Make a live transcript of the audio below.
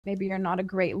Maybe you're not a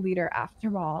great leader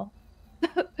after all.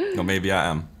 Or maybe I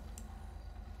am.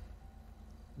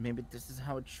 Maybe this is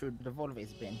how it should have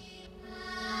always been.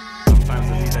 Sometimes as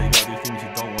a leader, you gotta do things you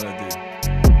don't want to do.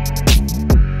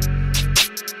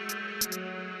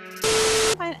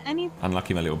 Find any.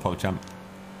 Unlucky, my little pog champ.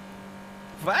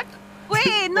 What?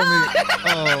 Wait, no!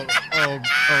 Oh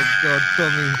God,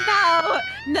 Tommy.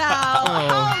 No, hold on. Oh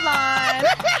my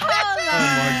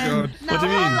God. No, What do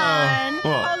you mean? What?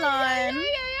 Hold on.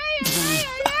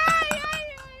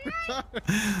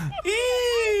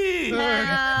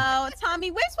 No,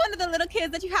 Tommy, which one of the little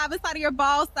kids that you have inside of your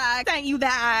ball sack sent you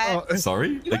that? Oh,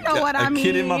 Sorry? You know what I mean. A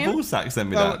kid in my ball sack sent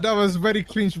me that. That was very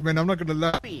cringe, man. I'm not gonna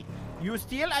lie. You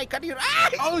steal, I cut your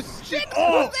ass! Oh shit!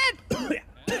 Oh!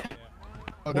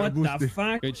 What the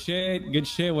fuck? Good shit, good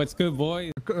shit. What's good,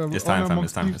 boy? It's time, fam.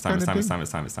 It's time. It's time. It's time. It's time.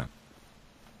 It's time. It's time.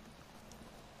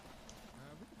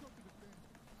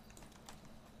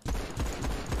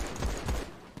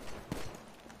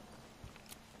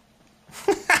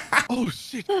 Oh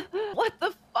shit! What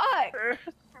the fuck?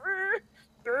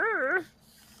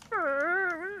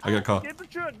 I got a car. Get the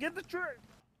truck, get the truck!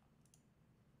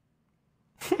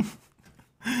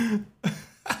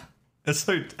 It's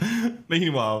so.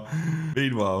 Meanwhile.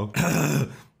 Yeah,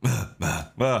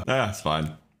 it's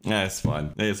fine. Yeah, it's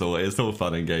fine. It's all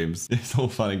fun and games. It's all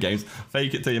fun and games.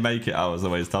 Fake it till you make it, I was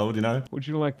always told, you know? Would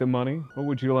you like the money, or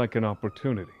would you like an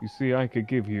opportunity? You see, I could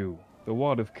give you the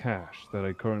wad of cash that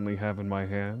I currently have in my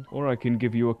hand, or I can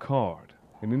give you a card,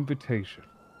 an invitation.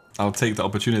 I'll take the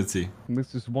opportunity. And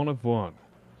this is one of one.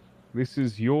 This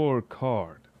is your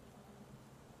card,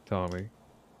 Tommy.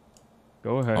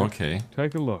 Go ahead. Okay.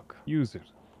 Take a look. Use it.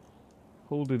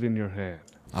 Hold it in your hand.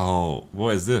 Oh,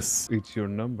 what is this? It's your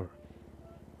number.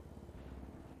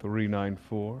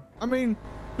 394. I mean,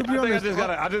 to be I honest, just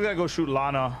gotta go shoot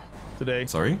Lana today.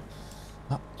 Sorry?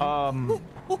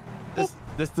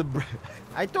 This the.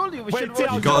 I told you we Wait, should T, I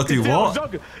watch. was You gotta joking, do T, I was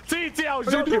what? joking. T, I was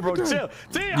joking, bro. Chill.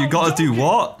 T, You gotta do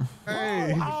what?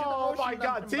 hey, Oh my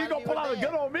God, T, you gonna pull out a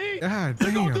gun on me? God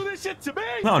You gonna do damn. this shit to me?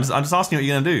 No, I'm just asking what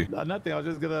you're gonna do. Nothing. I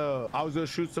was gonna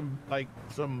shoot some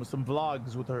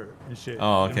vlogs with her and shit.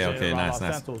 Oh, And okay, shit okay, around nice, Los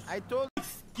nice. Santos. I told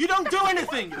You don't do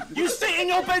anything. You sit in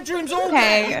your bedrooms all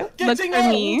Hey, day. look Getting for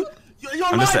me. old. Your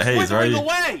I'm just at life's Hayes, right? withering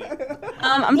away.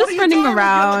 I'm What just are you running doing?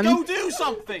 around. Go do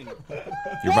something.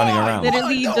 You're running around.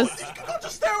 Literally Why? just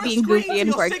Just stare at a being screen goofy and till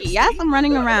you're quirky. 60. Yes, I'm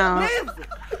running around. Live.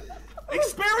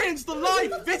 Experience the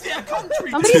life. Visit a country.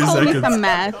 Somebody 2 told me seconds. some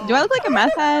meth. Do I look like a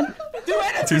meth head? Do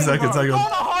anything. 2 seconds, bro. hang Go on.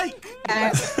 on a hike.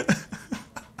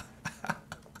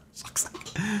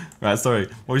 Right, sorry.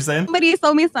 What were you saying? Somebody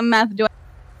sold me some meth. Do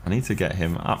I need to get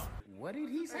him up. What did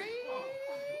he say?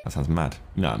 That sounds mad.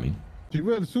 You know what I mean? She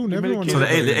will soon. Everyone. So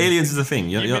the aliens is a thing.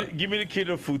 Give me the key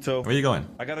to Futo. Where are you going?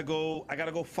 I gotta go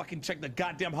fucking check the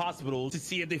goddamn hospitals to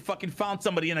see if they fucking found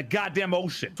somebody in a goddamn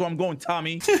ocean. So I'm going,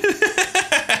 Tommy. Give me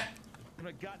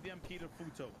the goddamn key to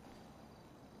Futo.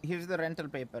 Here's the rental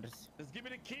papers. Just give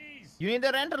me the keys. You need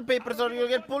the rental papers or you'll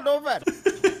get pulled over.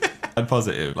 I'm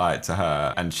positive, like, to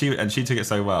her, and she took it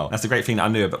so well. That's the great thing that I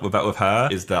knew about with her,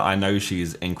 is that I know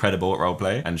she's incredible at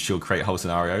roleplay, and she'll create whole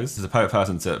scenarios. She's a perfect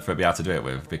person to be able to do it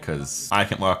with, because I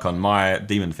can work on my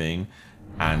demon thing,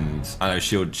 and I know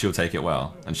she'll take it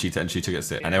well, and she took it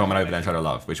sick, and everyone went over there and tried to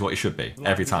love, which is what it should be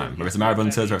every time. Whether it's the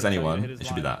Maribuntas, whether it's anyone, it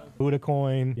should be that. Buddha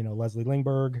Coin, Leslie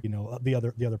Lingberg, the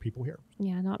other people here.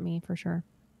 Yeah, not me for sure.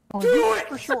 Oh, do it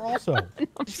for sure. Also, you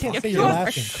can't say your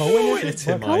last name. Cohen. It's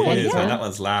in my ears, man. That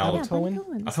one's loud. Yeah,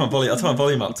 Cohen. I turn my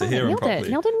volume up to hear him nailed properly.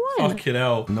 it. Nailed in one. Fucking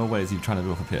hell. No way is he trying to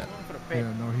do off a pit. Yeah,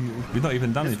 no, he. We've not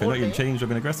even done anything. We've not even changed or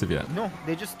been aggressive yet. No,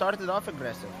 they just started off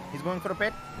aggressive. He's going for a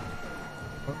pet.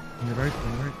 Oh, you're right.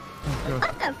 You're right. Oh, God.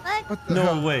 What the fuck? What the No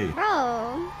hell? way.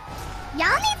 Bro,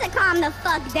 y'all need to calm the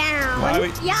fuck down. Why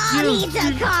we- Y'all need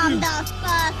to calm the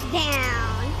fuck down.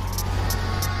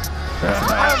 Oh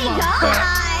my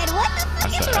God. What the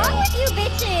fuck That's is a wrong L. with you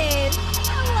bitches?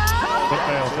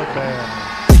 Hello? Football.